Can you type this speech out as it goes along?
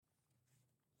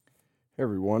Hey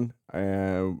everyone,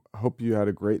 I hope you had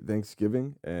a great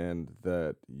Thanksgiving and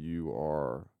that you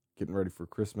are getting ready for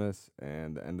Christmas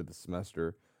and the end of the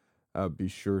semester. Be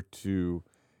sure to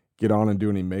get on and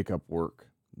do any makeup work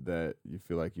that you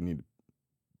feel like you need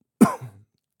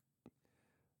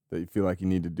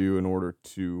to do in order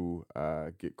to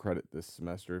get credit this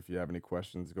semester. If you have any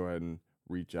questions, go ahead and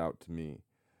reach out to me.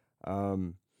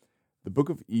 Um, the Book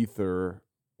of Ether,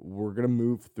 we're gonna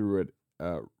move through it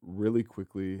really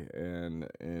quickly and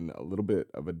in a little bit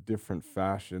of a different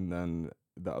fashion than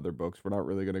the other books. We're not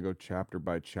really gonna go chapter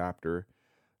by chapter.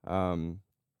 Um,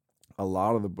 a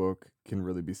lot of the book can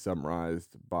really be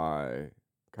summarized by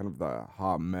kind of the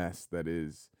hot mess that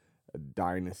is a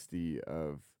dynasty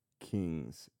of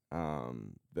kings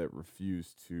that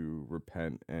refuse to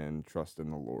repent and trust in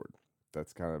the Lord.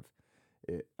 That's kind of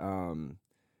it.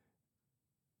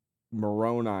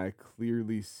 Moroni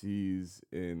clearly sees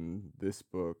in this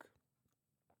book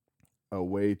a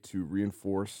way to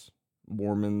reinforce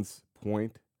Mormon's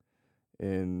point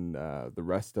in the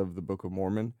rest of the Book of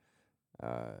Mormon.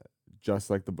 Uh, just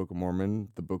like the Book of Mormon,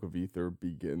 the Book of Ether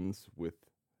begins with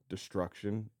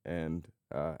destruction and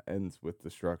ends with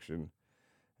destruction.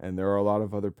 And there are a lot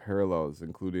of other parallels,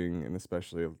 including and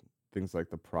especially things like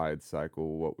the pride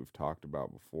cycle, what we've talked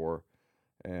about before.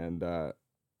 And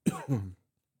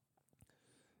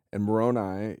And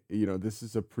Moroni, this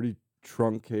is a pretty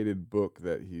truncated book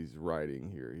that he's writing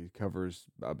here. He covers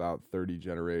about 30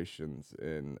 generations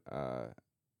in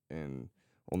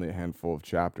only a handful of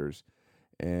chapters.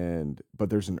 But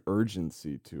there's an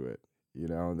urgency to it.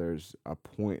 There's a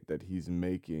point that he's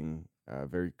making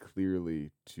very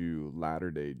clearly to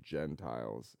Latter-day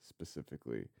Gentiles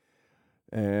specifically.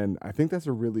 And I think that's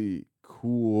a really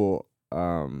cool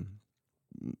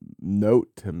note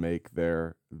to make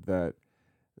there, that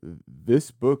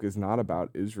this book is not about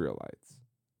Israelites.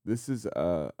 This is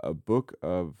a book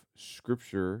of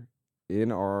scripture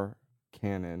in our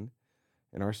canon,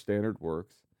 in our standard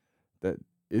works, that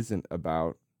isn't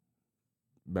about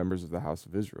members of the house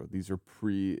of Israel. These are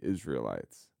pre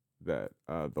Israelites that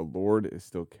the Lord is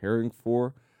still caring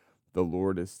for. The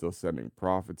Lord is still sending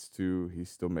prophets to. He's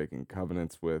still making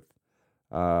covenants with.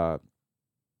 Uh,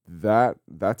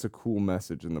 that's a cool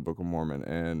message in the Book of Mormon,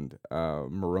 and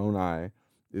Moroni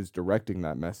is directing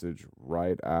that message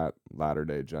right at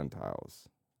Latter-day Gentiles.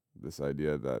 This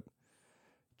idea that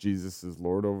Jesus is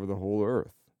Lord over the whole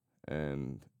earth,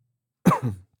 and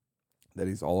that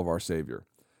He's all of our Savior.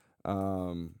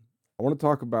 I want to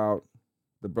talk about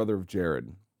the brother of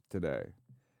Jared today.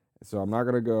 So I'm not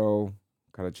gonna go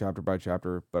kind of chapter by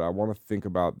chapter, but I want to think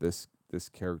about this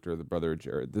character, the brother of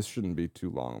Jared. This shouldn't be too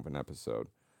long of an episode.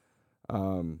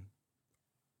 Um,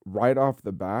 right off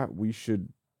the bat, we should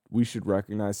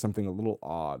recognize something a little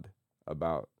odd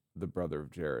about the brother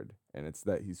of Jared, and it's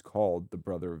that he's called the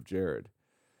brother of Jared.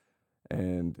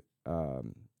 And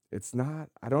it's not.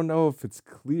 I don't know if it's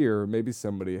clear. Maybe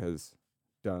somebody has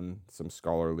done some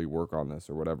scholarly work on this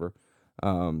or whatever.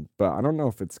 But I don't know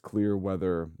if it's clear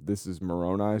whether this is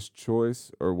Moroni's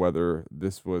choice or whether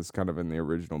this was kind of in the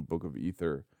original Book of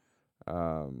Ether,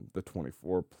 the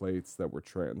 24 plates that were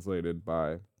translated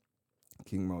by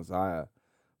King Mosiah.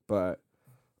 But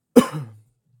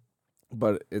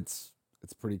but it's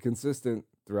pretty consistent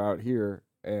throughout here,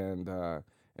 and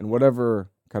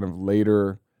whatever kind of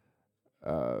later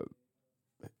uh,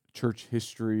 church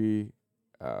history,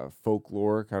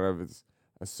 folklore kind of is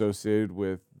associated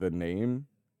with the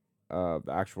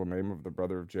actual name of the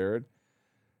brother of Jared.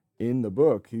 In the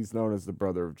book, he's known as the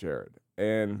brother of Jared,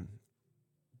 and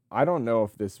I don't know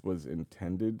if this was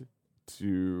intended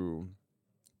to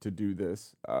to do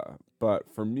this,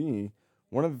 but for me,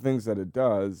 one of the things that it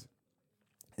does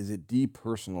is it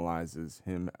depersonalizes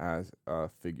him as a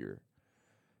figure,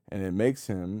 and it makes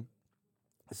him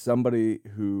somebody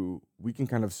who we can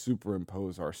kind of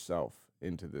superimpose ourselves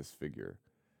into this figure.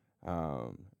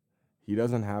 Um, he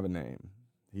doesn't have a name.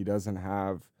 He doesn't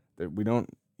have that. We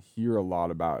don't hear a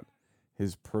lot about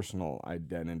his personal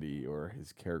identity or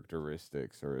his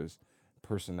characteristics or his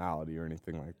personality or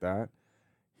anything like that.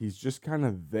 He's just kind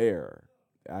of there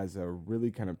as a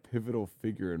really kind of pivotal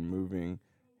figure in moving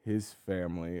his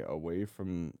family away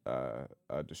from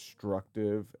a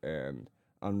destructive and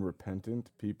unrepentant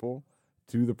people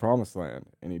to the promised land.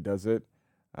 And he does it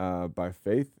by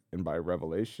faith and by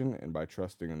revelation and by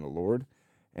trusting in the Lord.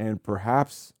 And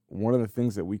perhaps one of the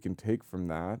things that we can take from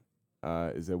that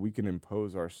is that we can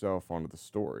impose ourselves onto the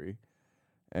story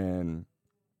and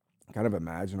kind of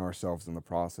imagine ourselves in the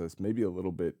process, maybe a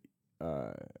little bit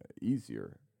uh,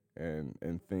 easier,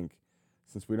 and think,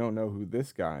 since we don't know who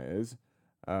this guy is,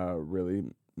 really,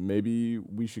 maybe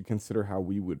we should consider how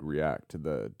we would react to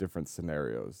the different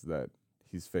scenarios that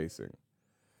he's facing.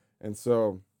 And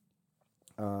so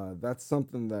that's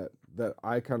something that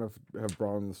I kind of have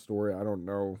brought in the story. I don't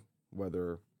know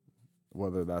whether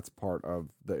that's part of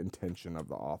the intention of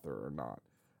the author or not.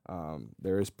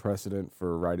 There is precedent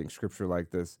for writing scripture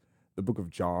like this. The book of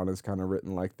John is kind of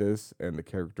written like this, and the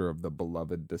character of the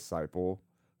beloved disciple,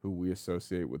 who we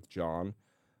associate with John,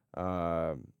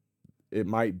 uh, it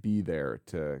might be there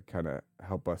to kind of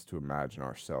help us to imagine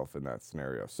ourselves in that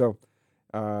scenario. So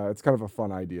it's kind of a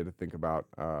fun idea to think about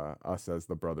us as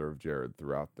the brother of Jared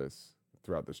throughout this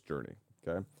journey.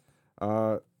 Okay,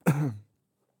 uh,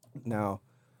 now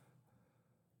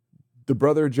the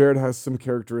brother of Jared has some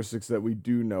characteristics that we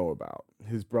do know about.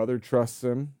 His brother trusts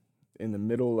him in the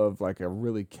middle of like a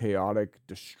really chaotic,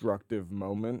 destructive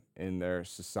moment in their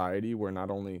society, where not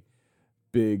only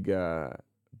big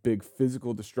big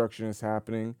physical destruction is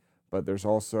happening, but there's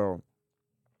also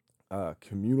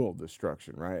communal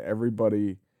destruction, right?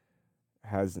 Everybody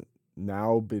has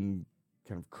now been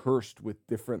kind of cursed with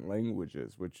different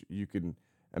languages, which you can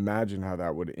imagine how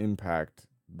that would impact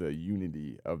the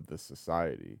unity of the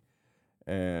society.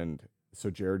 And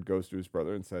so Jared goes to his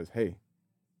brother and says, "Hey,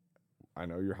 I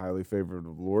know you're highly favored of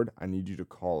the Lord. I need you to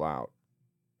call out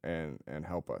and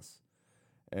help us."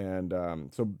 And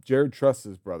so Jared trusts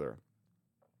his brother,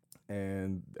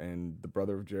 and the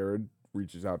brother of Jared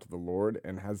reaches out to the Lord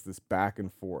and has this back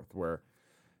and forth where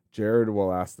Jared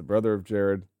will ask the brother of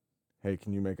Jared, "Hey,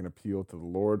 can you make an appeal to the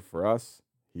Lord for us?"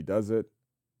 He does it.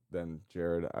 Then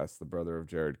Jared asks the brother of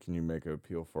Jared, "Can you make an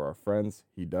appeal for our friends?"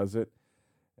 He does it.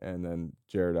 And then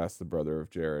Jared asks the brother of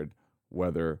Jared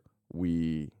whether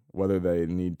they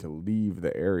need to leave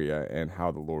the area and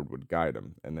how the Lord would guide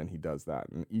them. And then he does that.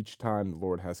 And each time the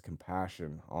Lord has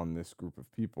compassion on this group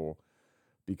of people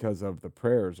because of the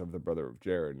prayers of the brother of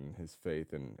Jared and his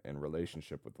faith and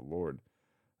relationship with the Lord.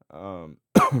 Um,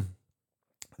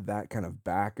 that kind of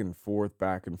back and forth.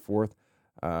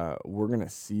 We're going to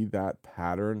see that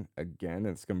pattern again. And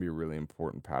it's going to be a really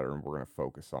important pattern we're going to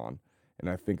focus on. And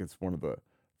I think it's one of the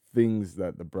things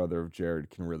that the brother of Jared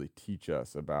can really teach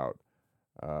us about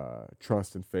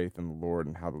trust and faith in the Lord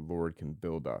and how the Lord can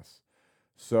build us.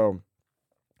 So,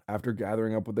 after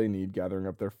gathering up what they need, gathering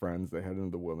up their friends, they head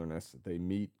into the wilderness. They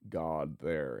meet God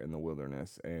there in the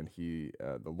wilderness, and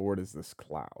the Lord is this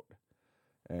cloud,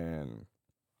 and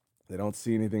they don't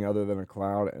see anything other than a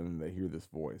cloud, and they hear this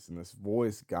voice, and this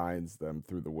voice guides them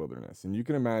through the wilderness. And you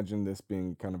can imagine this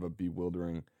being kind of a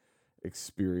bewildering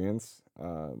experience,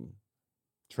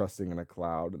 trusting in a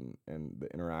cloud and the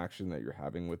interaction that you're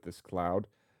having with this cloud.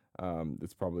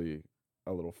 It's probably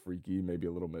a little freaky, maybe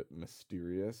a little bit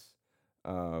mysterious.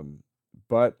 Um,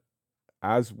 but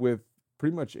as with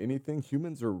pretty much anything,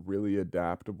 humans are really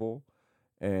adaptable,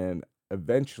 and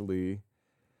eventually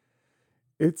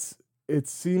it's it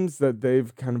seems that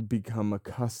they've kind of become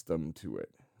accustomed to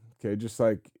it. Okay, just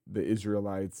like the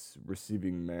Israelites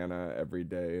receiving manna every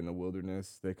day in the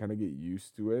wilderness, they kind of get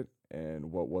used to it.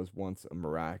 And what was once a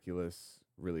miraculous,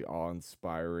 really awe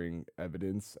inspiring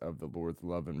evidence of the Lord's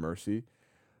love and mercy,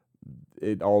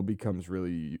 it all becomes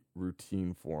really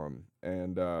routine for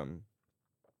them.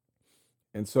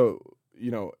 And so,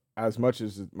 as much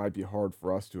as it might be hard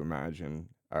for us to imagine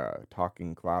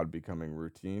talking cloud becoming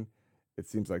routine, it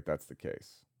seems like that's the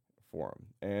case for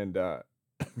them.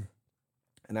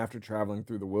 And after traveling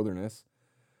through the wilderness,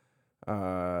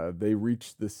 they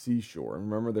reach the seashore. And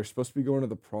remember, they're supposed to be going to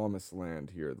the promised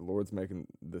land here. The Lord's making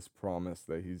this promise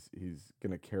that He's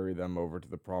going to carry them over to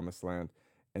the promised land.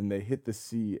 And they hit the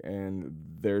sea, and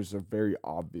there's a very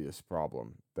obvious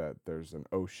problem that there's an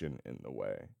ocean in the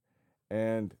way.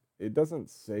 And it doesn't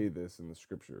say this in the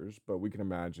scriptures, but we can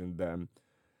imagine them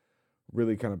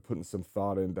really kind of putting some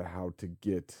thought into how to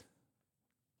get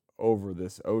over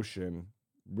this ocean,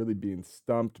 really being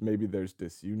stumped. Maybe there's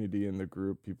disunity in the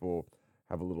group. People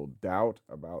have a little doubt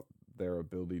about their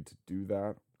ability to do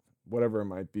that. Whatever it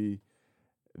might be,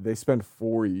 they spend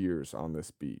 4 years on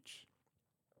this beach.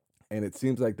 And it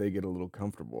seems like they get a little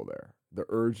comfortable there. The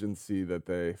urgency that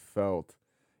they felt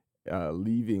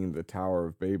leaving the Tower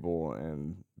of Babel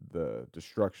and the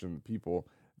destruction of the people,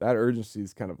 that urgency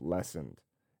is kind of lessened.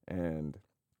 And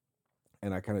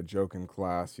and I kind of joke in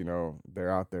class, they're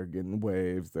out there getting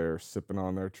waves, they're sipping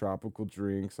on their tropical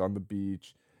drinks on the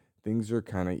beach. Things are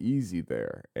kind of easy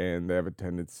there, and they have a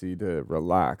tendency to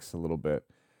relax a little bit.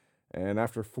 And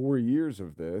after 4 years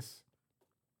of this,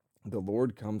 the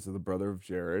Lord comes to the brother of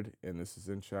Jared, and this is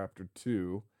in chapter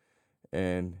 2,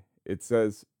 and it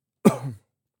says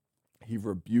he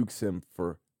rebukes him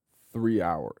for 3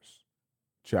 hours,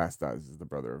 chastises the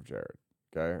brother of Jared.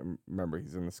 Okay, remember,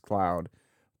 he's in this cloud,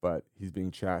 but he's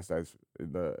being chastised.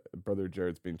 The brother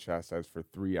Jared's being chastised for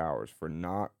 3 hours for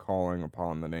not calling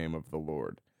upon the name of the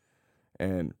Lord.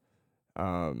 And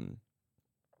um,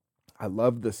 I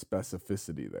love the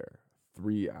specificity there.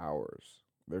 3 hours.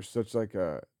 There's such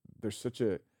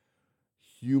a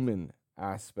human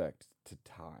aspect to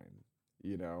time.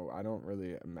 I don't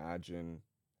really imagine.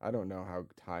 I don't know how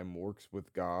time works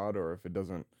with God, or if it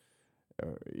doesn't. I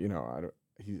don't.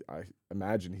 I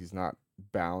imagine he's not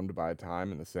bound by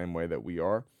time in the same way that we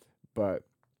are. But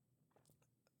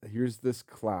here's this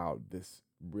cloud, this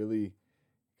really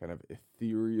kind of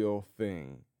ethereal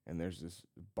thing, and there's this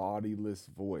bodiless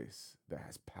voice that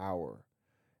has power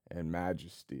and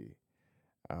majesty.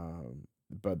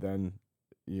 But then,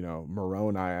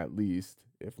 Moroni, at least,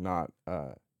 if not,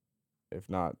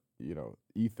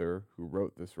 Ether, who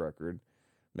wrote this record,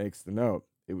 makes the note.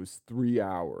 It was 3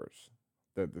 hours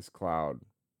that this cloud,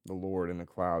 the Lord in the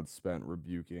cloud, spent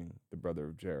rebuking the brother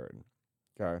of Jared.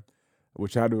 Okay,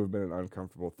 which had to have been an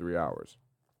uncomfortable 3 hours.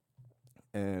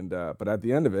 And but at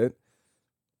the end of it,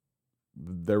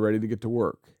 they're ready to get to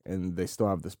work, and they still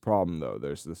have this problem though.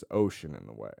 There's this ocean in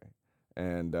the way,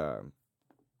 and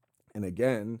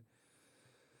again,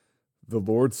 the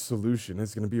Lord's solution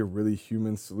is going to be a really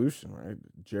human solution, right?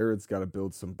 Jared's got to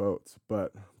build some boats.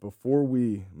 But before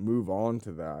we move on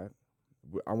to that,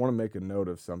 I want to make a note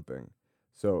of something.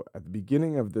 So at the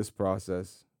beginning of this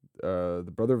process,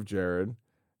 the brother of Jared,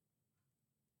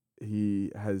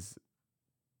 he has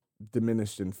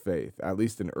diminished in faith, at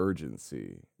least in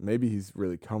urgency. Maybe he's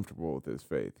really comfortable with his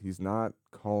faith. He's not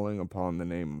calling upon the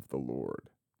name of the Lord.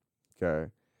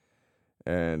 Okay.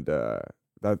 And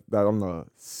that on the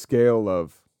scale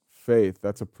of faith,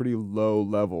 that's a pretty low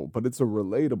level, but it's a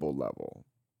relatable level.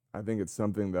 I think it's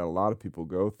something that a lot of people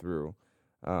go through.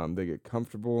 They get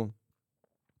comfortable.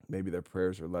 Maybe their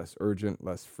prayers are less urgent,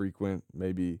 less frequent,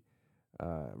 maybe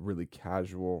really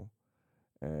casual.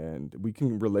 And we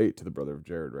can relate to the brother of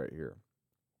Jared right here.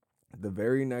 The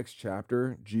very next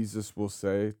chapter, Jesus will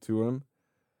say to him,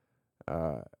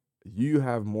 you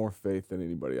have more faith than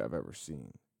anybody I've ever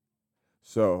seen.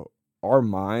 So our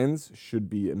minds should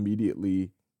be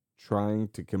immediately trying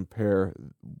to compare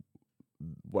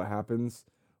what happens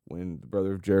when the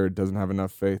brother of Jared doesn't have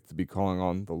enough faith to be calling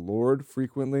on the Lord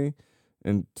frequently,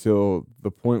 until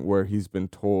the point where he's been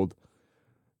told,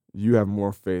 you have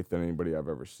more faith than anybody I've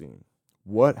ever seen.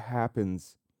 What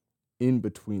happens in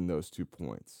between those 2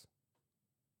 points?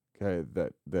 Okay,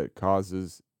 that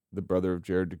causes the brother of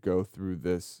Jared to go through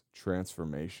this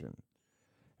transformation.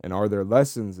 And are there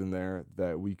lessons in there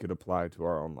that we could apply to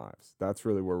our own lives? That's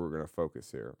really where we're going to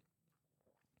focus here.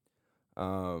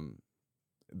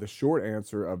 The short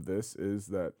answer of this is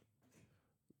that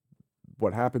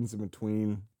what happens in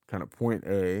between kind of point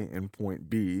A and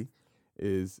point B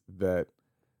is that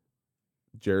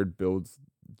Jared builds,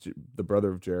 the brother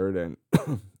of Jared and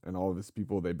and all of his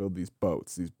people, they build these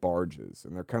boats, these barges,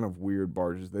 and they're kind of weird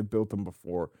barges. They built them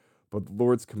before, but the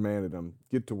Lord's commanded them,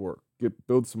 get to work,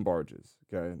 build some barges.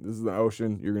 Okay, this is the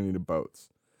ocean, you're gonna need boats.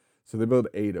 So they build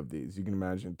 8 of these. You can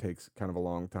imagine it takes kind of a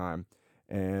long time,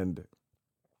 and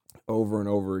over and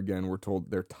over again, we're told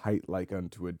they're tight like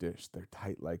unto a dish. They're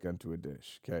tight like unto a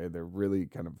dish. Okay, they're really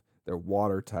they're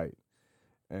watertight,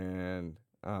 and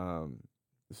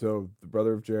so the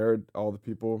brother of Jared, all the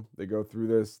people, they go through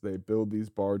this. They build these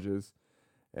barges,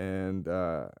 and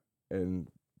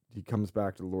he comes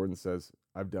back to the Lord and says,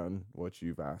 "I've done what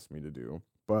you've asked me to do,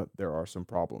 but there are some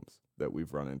problems that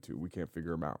we've run into. We can't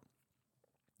figure them out.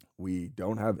 We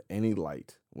don't have any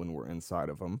light when we're inside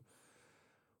of them.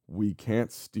 We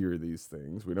can't steer these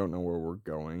things. We don't know where we're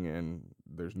going, and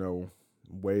there's no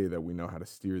way that we know how to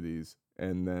steer these.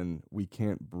 And then we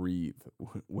can't breathe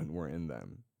when we're in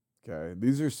them." Okay,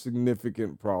 these are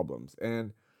significant problems,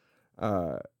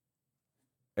 uh,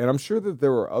 and I'm sure that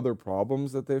there were other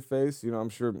problems that they faced. I'm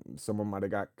sure someone might have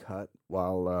got cut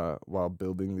while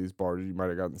building these barges. You might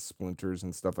have gotten splinters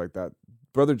and stuff like that.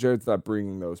 Brother Jared's not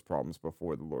bringing those problems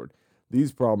before the Lord.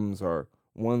 These problems are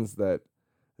ones that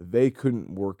they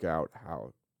couldn't work out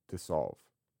how to solve.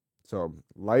 So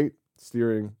light,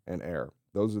 steering, and air.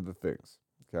 Those are the things.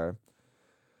 Okay.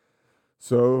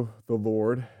 So the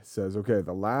Lord says, okay,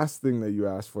 the last thing that you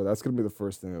asked for, that's going to be the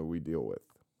first thing that we deal with.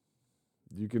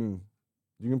 You can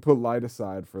put light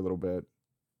aside for a little bit.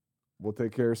 We'll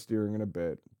take care of steering in a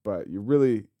bit, but you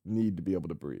really need to be able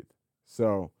to breathe.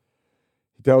 So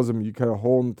he tells him, you cut a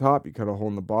hole in the top, you cut a hole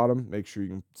in the bottom. Make sure you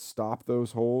can stop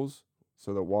those holes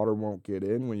so that water won't get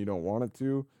in when you don't want it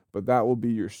to, but that will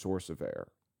be your source of air.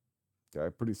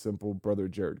 Okay, pretty simple. Brother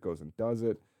Jared goes and does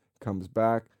it, comes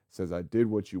back, says, I did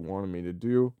what you wanted me to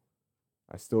do.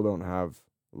 I still don't have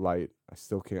light. I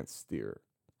still can't steer.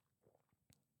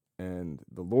 And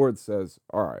the Lord says,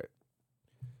 all right,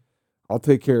 I'll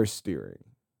take care of steering.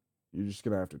 You're just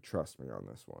going to have to trust me on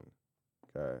this one.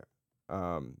 Okay.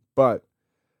 But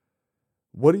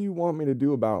what do you want me to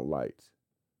do about light?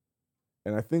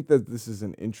 And I think that this is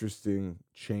an interesting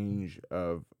change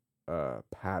of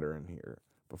pattern here.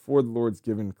 Before the Lord's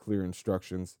given clear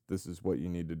instructions, this is what you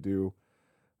need to do.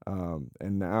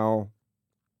 And now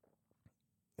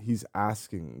he's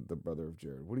asking the brother of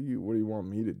Jared, what do you want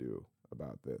me to do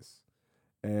about this?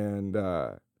 And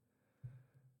I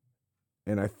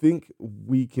think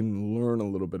we can learn a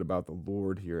little bit about the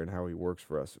Lord here and how he works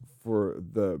for us. For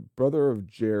the brother of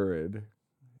Jared,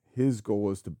 his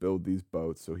goal is to build these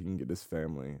boats so he can get his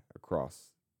family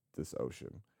across this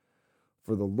ocean.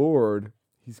 For the Lord,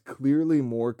 he's clearly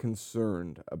more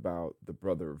concerned about the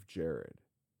brother of Jared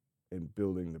and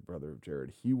building the brother of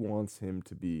Jared. He wants him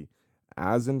to be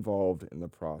as involved in the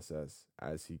process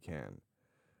as he can,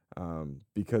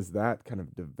 because that kind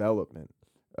of development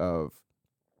of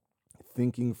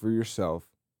thinking for yourself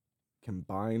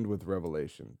combined with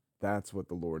revelation, that's what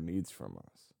the Lord needs from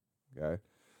us. Okay?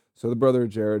 So the brother of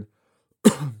Jared,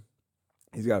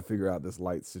 he's got to figure out this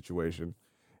light situation.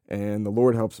 And the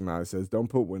Lord helps him out. He says, don't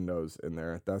put windows in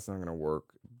there. That's not going to work.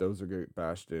 Those are get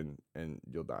bashed in and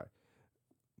you'll die.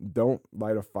 Don't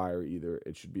light a fire either.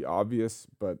 It should be obvious,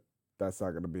 but that's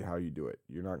not going to be how you do it.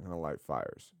 You're not going to light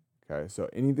fires. Okay? So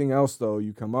anything else, though,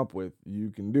 you come up with, you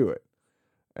can do it.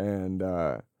 And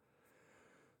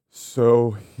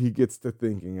so he gets to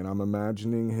thinking, and I'm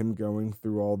imagining him going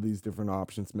through all these different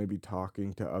options, maybe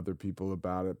talking to other people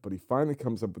about it. But he finally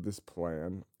comes up with this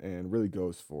plan and really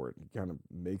goes for it. He kind of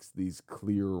makes these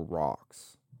clear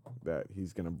rocks that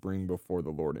he's going to bring before the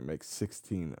Lord. He makes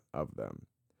 16 of them.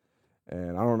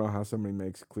 And I don't know how somebody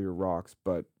makes clear rocks,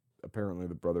 but apparently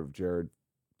the brother of Jared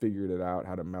figured it out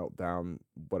how to melt down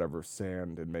whatever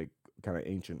sand and make kind of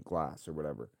ancient glass or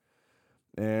whatever.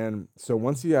 And so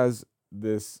once he has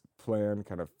this plan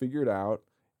kind of figured out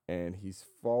and he's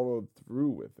followed through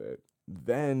with it,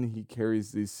 then he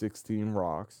carries these 16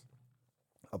 rocks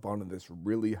up onto this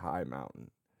really high mountain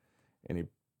and he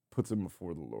puts them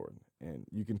before the Lord. And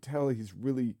you can tell he's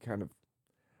really kind of,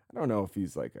 I don't know if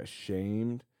he's like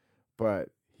ashamed,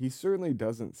 but he certainly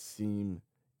doesn't seem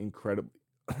incredibly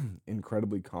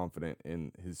incredibly confident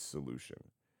in his solution.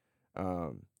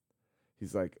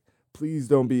 He's like, please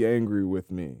don't be angry with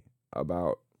me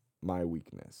about my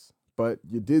weakness. But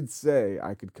you did say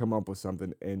I could come up with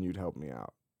something and you'd help me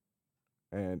out.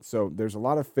 And so there's a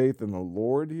lot of faith in the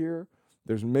Lord here.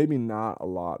 There's maybe not a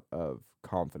lot of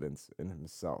confidence in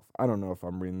himself. I don't know if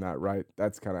I'm reading that right.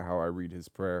 That's kind of how I read his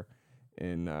prayer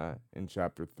in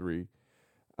chapter 3.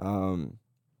 But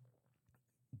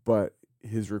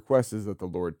his request is that the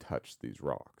Lord touch these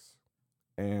rocks.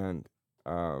 And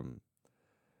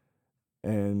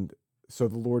so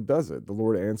the Lord does it. The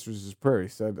Lord answers his prayer. He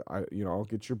said, I'll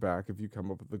get your back if you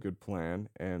come up with a good plan.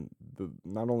 And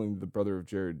not only did the brother of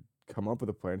Jared come up with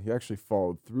a plan, he actually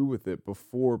followed through with it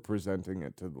before presenting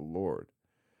it to the Lord.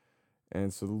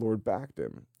 And so the Lord backed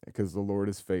him because the Lord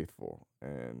is faithful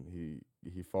and he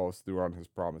follows through on his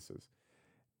promises.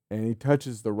 And he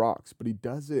touches the rocks, but he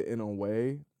does it in a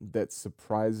way that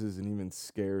surprises and even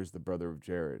scares the brother of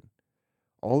Jared.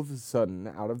 All of a sudden,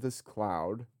 out of this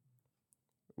cloud,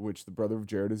 which the brother of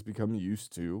Jared has become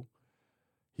used to,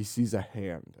 he sees a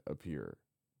hand appear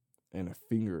and a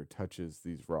finger touches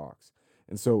these rocks.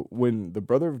 And so when the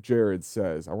brother of Jared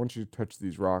says, I want you to touch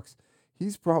these rocks,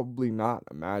 he's probably not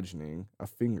imagining a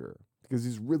finger because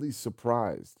he's really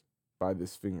surprised by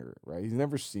this finger, right? He's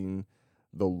never seen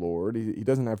the Lord. He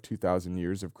doesn't have 2,000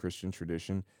 years of Christian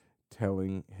tradition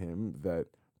telling him that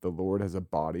the Lord has a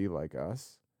body like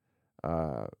us.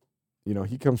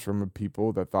 He comes from a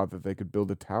people that thought that they could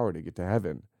build a tower to get to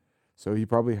heaven. So he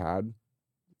probably had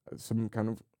some kind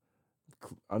of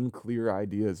unclear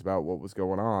ideas about what was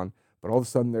going on. But all of a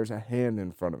sudden, there's a hand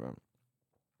in front of him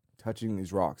touching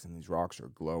these rocks, and these rocks are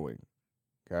glowing.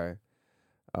 Okay?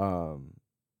 And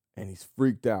he's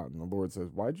freaked out. And the Lord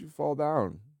says, why'd you fall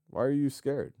down? Why are you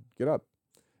scared? Get up.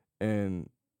 And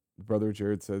brother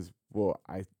Jared says, well,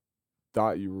 I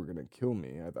thought you were going to kill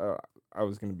me. I thought I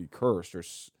was going to be cursed or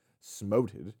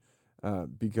smoted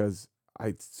because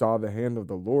I saw the hand of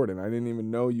the Lord and I didn't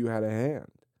even know you had a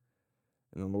hand.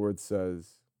 And the Lord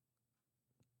says,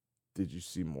 did you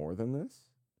see more than this?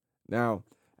 Now,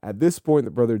 at this point,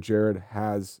 the brother Jared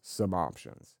has some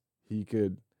options. He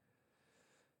could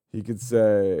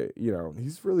say,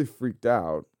 he's really freaked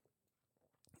out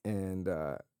and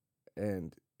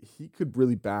he could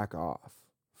really back off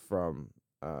from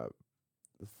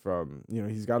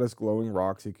he's got his glowing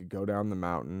rocks. He could go down the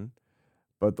mountain,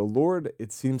 But the Lord,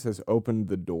 it seems, has opened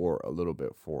the door a little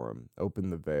bit for him,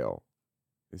 opened the veil.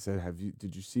 He said,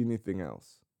 did you see anything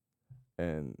else?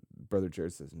 And Brother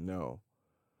Jared says, no,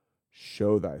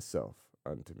 show thyself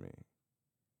unto me.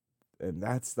 And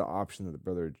that's the option that the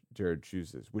Brother Jared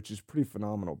chooses, which is pretty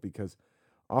phenomenal, because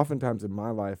oftentimes in my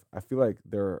life, I feel like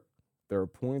there are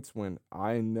points when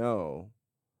I know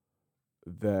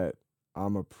that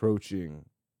I'm approaching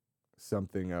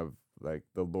something of like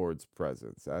the Lord's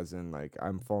presence, as in like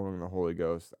I'm following the Holy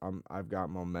Ghost. I've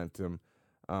got momentum.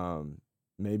 Um,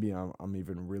 maybe I'm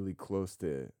even really close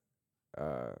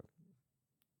uh,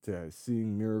 to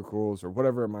seeing miracles or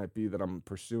whatever it might be that I'm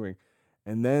pursuing.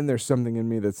 And then there's something in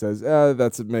me that says,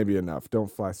 that's maybe enough.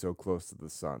 Don't fly so close to the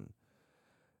sun.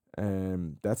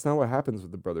 And that's not what happens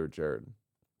with the Brother Jared.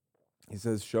 He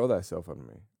says, show thyself unto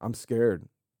me. I'm scared.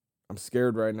 I'm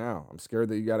scared right now. I'm scared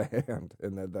that you got a hand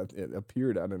and that it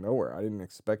appeared out of nowhere. I didn't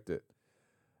expect it,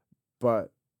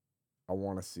 but I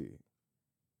want to see.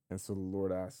 And so the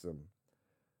Lord asks him,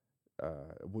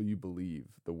 will you believe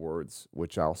the words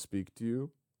which I'll speak to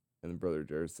you? And Brother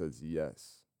Jared says,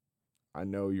 yes, I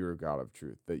know you're a God of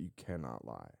truth, that you cannot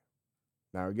lie.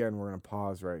 Now, again, we're going to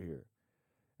pause right here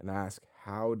and ask,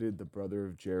 how did the brother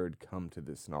of Jared come to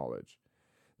this knowledge?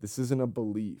 This isn't a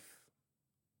belief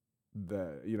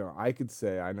that, I could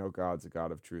say, I know God's a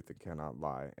God of truth and cannot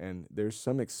lie. And there's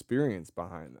some experience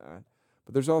behind that,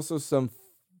 but there's also some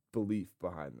belief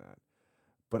behind that.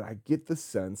 But I get the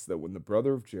sense that when the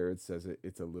brother of Jared says it,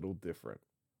 it's a little different.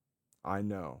 I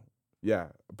know. Yeah,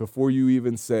 before you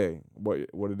even say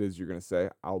what it is you're going to say,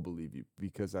 I'll believe you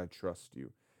because I trust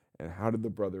you. And how did the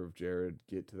brother of Jared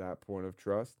get to that point of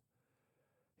trust?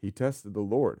 He tested the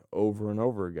Lord over and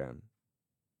over again.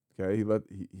 Okay,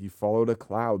 he followed a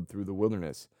cloud through the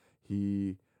wilderness.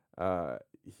 He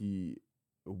he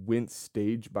went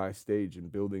stage by stage in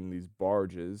building these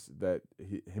barges that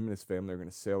him and his family are going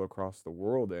to sail across the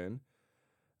world in.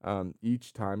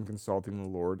 Each time consulting the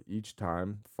Lord, each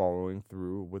time following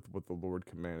through with what the Lord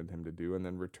commanded him to do, and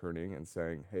then returning and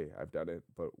saying, hey, I've done it,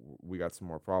 but we got some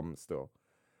more problems still.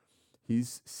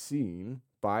 He's seen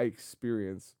by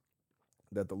experience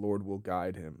that the Lord will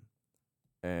guide him.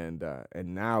 And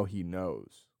now he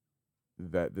knows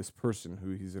that this person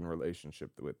who he's in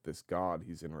relationship with, this God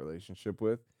he's in relationship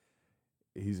with,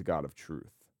 he's a God of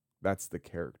truth. That's the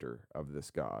character of this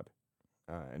God,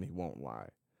 and he won't lie.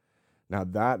 Now,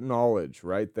 that knowledge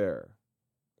right there,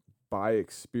 by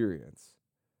experience,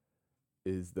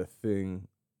 is the thing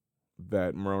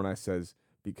that Moroni says,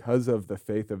 because of the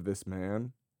faith of this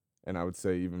man, and I would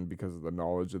say even because of the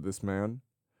knowledge of this man,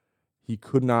 he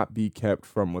could not be kept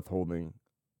from withholding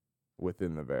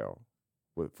within the veil,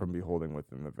 from beholding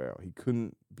within the veil. He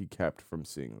couldn't be kept from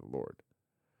seeing the Lord.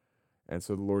 And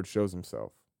so the Lord shows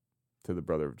himself to the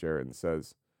brother of Jared and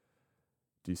says,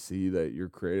 do you see that you're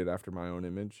created after my own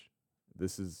image?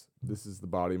 This is the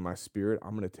body of my spirit.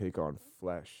 I'm going to take on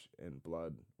flesh and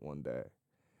blood one day.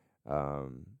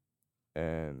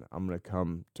 And I'm going to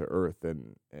come to earth,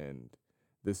 and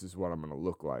this is what I'm going to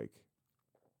look like.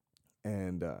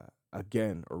 And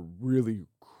again, a really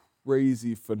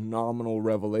crazy, phenomenal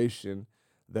revelation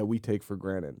that we take for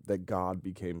granted, that God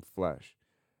became flesh.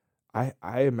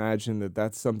 I imagine that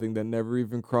that's something that never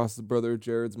even crossed the brother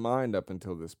Jared's mind up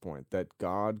until this point, that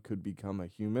God could become a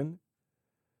human.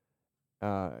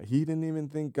 He didn't even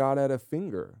think God had a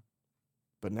finger.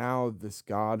 But now this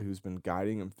God who's been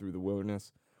guiding him through the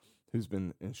wilderness, who's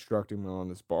been instructing him on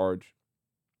this barge,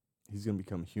 he's going to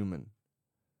become human.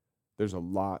 There's a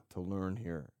lot to learn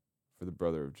here for the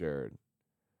brother of Jared.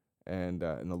 And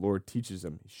the Lord teaches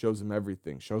him. He shows him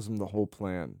everything, shows him the whole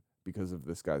plan because of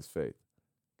this guy's faith.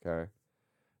 Okay?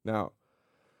 Now,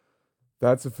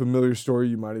 that's a familiar story.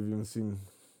 You might have even seen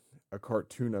a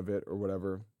cartoon of it or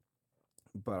whatever.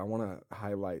 But I want to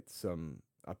highlight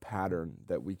a pattern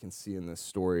that we can see in this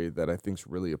story that I think is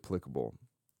really applicable.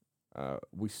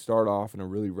 We start off in a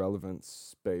really relevant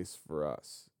space for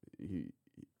us.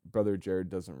 Brother Jared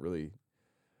doesn't really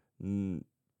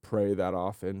pray that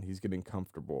often. He's getting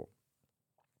comfortable.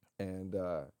 And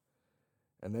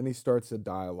then he starts a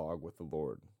dialogue with the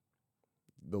Lord.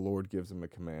 The Lord gives him a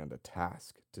command, a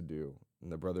task to do.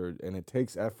 And it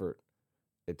takes effort.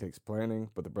 It takes planning,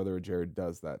 but the brother of Jared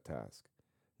does that task.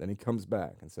 Then he comes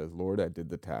back and says, Lord, I did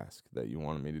the task that you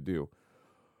wanted me to do.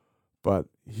 But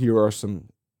here are some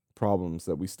problems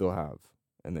that we still have.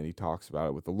 And then he talks about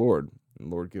it with the Lord. And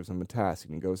the Lord gives him a task,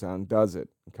 and he goes out and does it,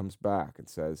 and comes back and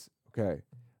says, okay,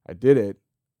 I did it.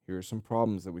 Here are some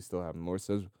problems that we still have. And the Lord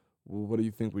says, well, what do you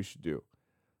think we should do?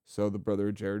 So the brother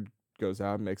of Jared goes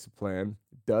out, makes a plan,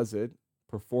 does it,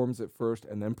 performs it first,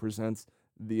 and then presents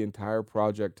the entire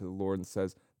project to the Lord and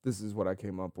says, This is what I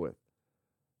came up with.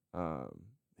 Um,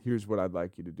 Here's what I'd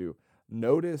like you to do.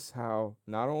 Notice how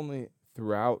not only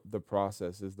throughout the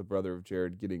process is the brother of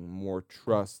Jared getting more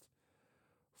trust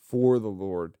for the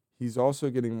Lord, he's also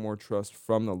getting more trust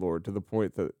from the Lord to the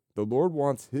point that the Lord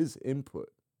wants his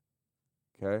input.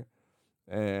 Okay.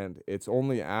 And it's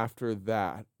only after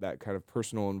that kind of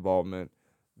personal involvement,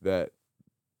 that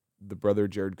the brother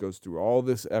Jared goes through all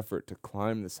this effort to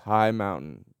climb this high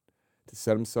mountain, to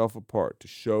set himself apart, to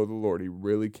show the Lord he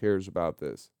really cares about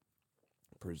this.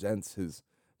 Presents his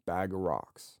bag of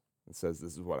rocks and says,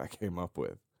 "This is what I came up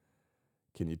with.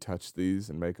 Can you touch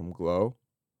these and make them glow?"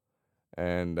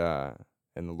 And the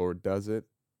Lord does it.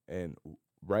 And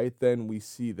right then we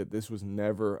see that this was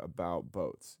never about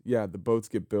boats. Yeah, the boats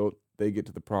get built, they get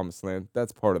to the promised land.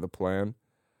 That's part of the plan.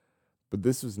 But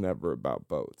this was never about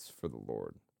boats for the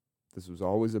Lord. This was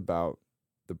always about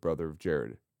the brother of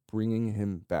Jared, bringing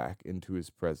him back into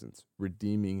his presence,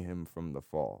 redeeming him from the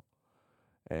fall.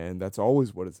 And that's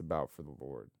always what it's about for the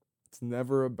Lord. It's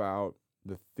never about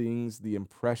the things, the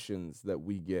impressions that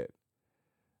we get.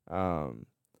 Um,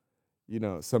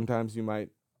 Sometimes you might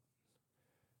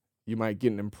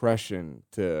get an impression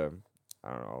to,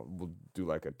 I don't know, we'll do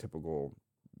like a typical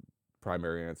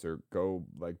primary answer, go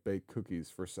like bake cookies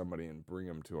for somebody and bring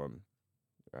them to them,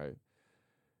 right?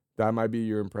 That might be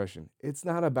your impression. It's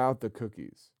not about the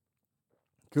cookies.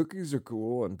 Cookies are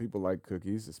cool and people like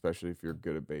cookies, especially if you're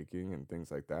good at baking and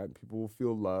things like that. And people will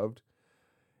feel loved.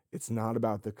 It's not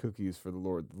about the cookies for the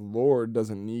Lord. The Lord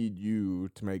doesn't need you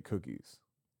to make cookies.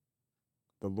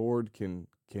 The Lord can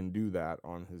do that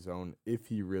on his own if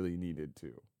he really needed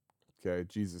to. Okay?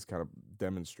 Jesus kind of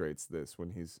demonstrates this when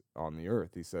he's on the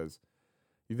earth. He says,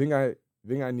 "You think I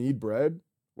need bread?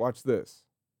 Watch this."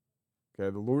 Okay?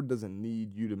 The Lord doesn't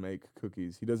need you to make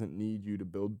cookies. He doesn't need you to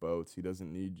build boats. He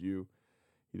doesn't need you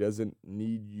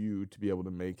to be able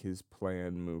to make his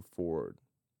plan move forward.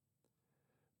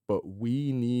 But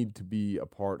we need to be a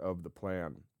part of the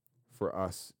plan for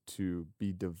us to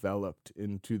be developed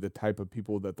into the type of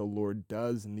people that the Lord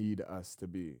does need us to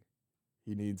be.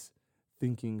 He needs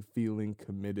thinking, feeling,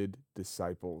 committed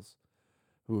disciples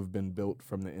who have been built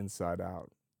from the inside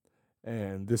out.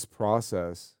 And this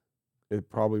process, it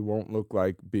probably won't look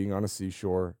like being on a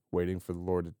seashore waiting for the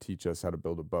Lord to teach us how to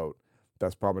build a boat.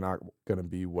 That's probably not going to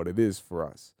be what it is for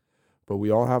us. But we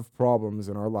all have problems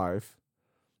in our life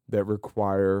that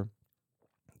require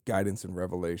guidance and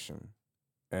revelation.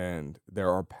 And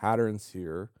there are patterns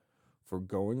here for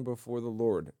going before the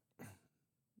Lord.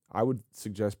 I would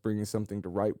suggest bringing something to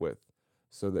write with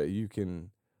so that you can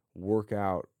work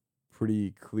out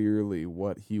pretty clearly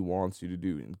what he wants you to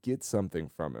do and get something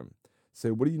from him.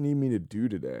 Say, what do you need me to do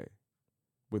today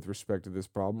with respect to this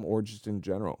problem or just in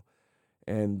general?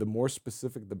 And the more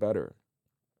specific, the better.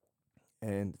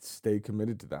 And stay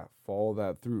committed to that. Follow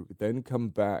that through. Then come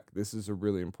back. This is a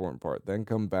really important part. Then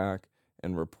come back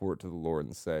and report to the Lord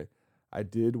and say, "I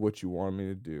did what you wanted me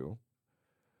to do.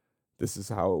 This is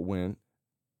how it went.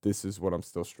 This is what I'm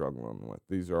still struggling with.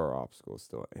 These are our obstacles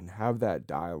still." And have that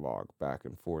dialogue back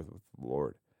and forth with the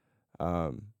Lord.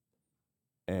 Um,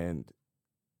 and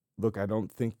look, I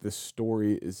don't think this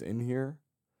story is in here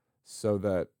so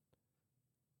that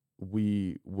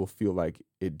we will feel like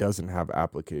it doesn't have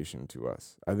application to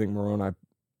us. I think Moroni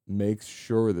makes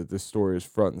sure that this story is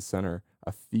front and center,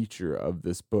 a feature of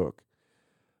this book,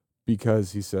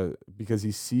 because he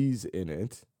sees in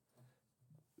it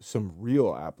some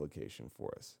real application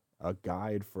for us, a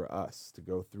guide for us to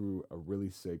go through a really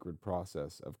sacred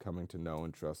process of coming to know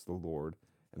and trust the Lord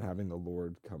and having the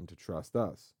Lord come to trust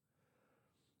us.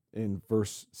 In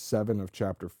verse 7 of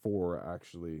chapter 4,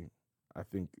 actually, I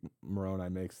think Moroni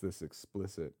makes this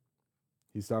explicit.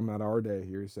 He's talking about our day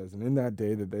here. He says, "And in that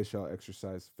day that they shall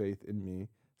exercise faith in me,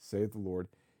 saith the Lord,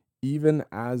 even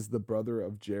as the brother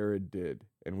of Jared did."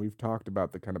 And we've talked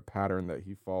about the kind of pattern that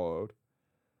he followed,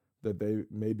 that they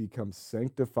may become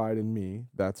sanctified in me.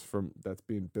 That's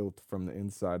being built from the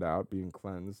inside out, being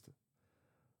cleansed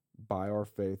by our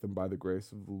faith and by the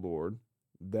grace of the Lord.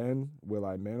 Then will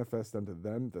I manifest unto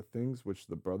them the things which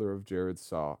the brother of Jared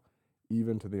saw,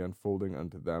 even to the unfolding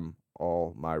unto them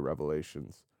all my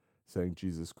revelations, saying,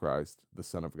 Jesus Christ, the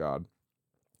Son of God,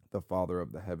 the Father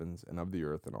of the heavens and of the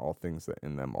earth, and all things that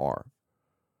in them are.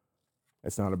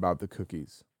 It's not about the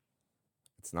cookies.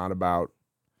 It's not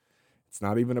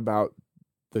even about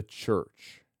the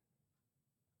church.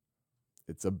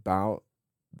 It's about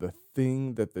the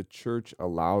thing that the church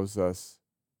allows us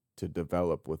to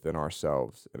develop within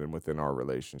ourselves and within our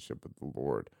relationship with the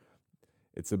Lord.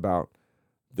 It's about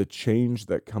the change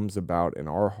that comes about in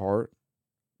our heart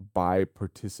by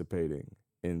participating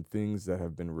in things that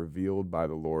have been revealed by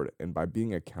the Lord and by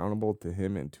being accountable to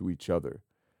Him and to each other.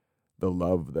 The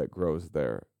love that grows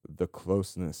there, the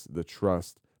closeness, the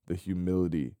trust, the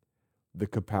humility, the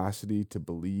capacity to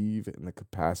believe, and the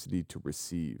capacity to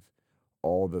receive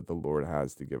all that the Lord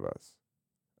has to give us.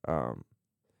 Um,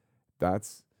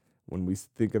 that's when we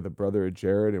think of the brother of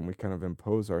Jared and we kind of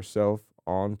impose ourselves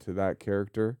onto that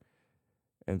character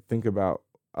and think about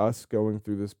us going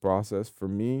through this process. For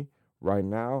me, right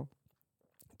now,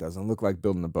 it doesn't look like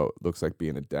building a boat. It looks like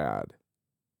being a dad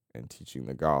and teaching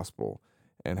the gospel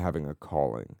and having a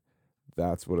calling.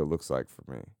 That's what it looks like for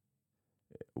me.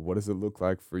 What does it look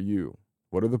like for you?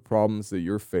 What are the problems that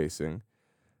you're facing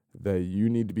that you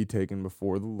need to be taken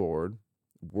before the Lord,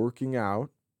 working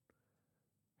out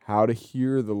how to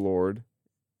hear the Lord,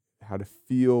 how to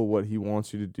feel what He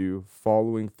wants you to do,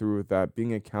 following through with that,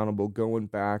 being accountable, going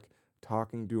back,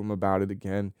 talking to Him about it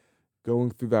again, going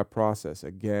through that process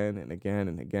again and again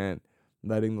and again,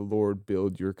 letting the Lord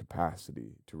build your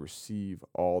capacity to receive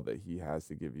all that He has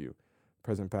to give you.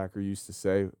 President Packer used to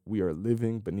say, "We are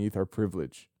living beneath our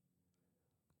privilege."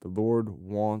 The Lord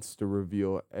wants to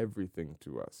reveal everything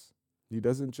to us. He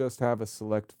doesn't just have a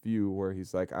select few where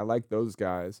He's like, "I like those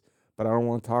guys, but I don't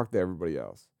want to talk to everybody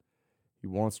else." He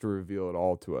wants to reveal it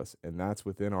all to us, and that's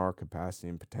within our capacity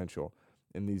and potential.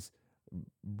 In these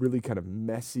really kind of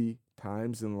messy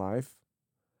times in life,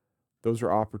 those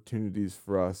are opportunities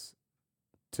for us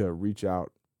to reach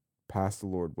out past the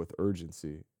Lord with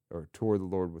urgency, or toward the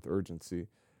Lord with urgency,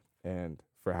 and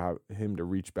for Him to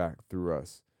reach back through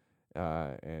us,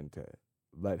 and to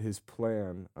let His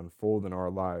plan unfold in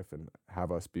our life and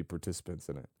have us be participants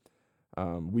in it.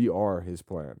 We are His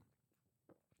plan.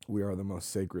 We are the most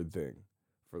sacred thing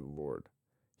for the Lord.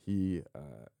 We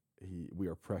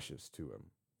are precious to Him.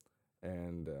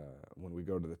 And when we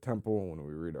go to the temple, when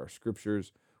we read our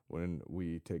scriptures, when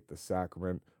we take the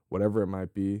sacrament, whatever it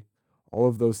might be, all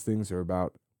of those things are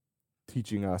about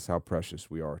teaching us how precious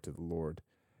we are to the Lord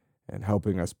and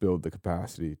helping us build the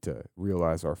capacity to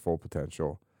realize our full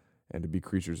potential and to be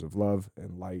creatures of love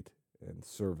and light and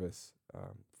service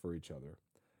for each other.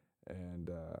 And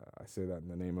I say that in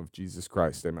the name of Jesus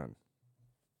Christ. Amen.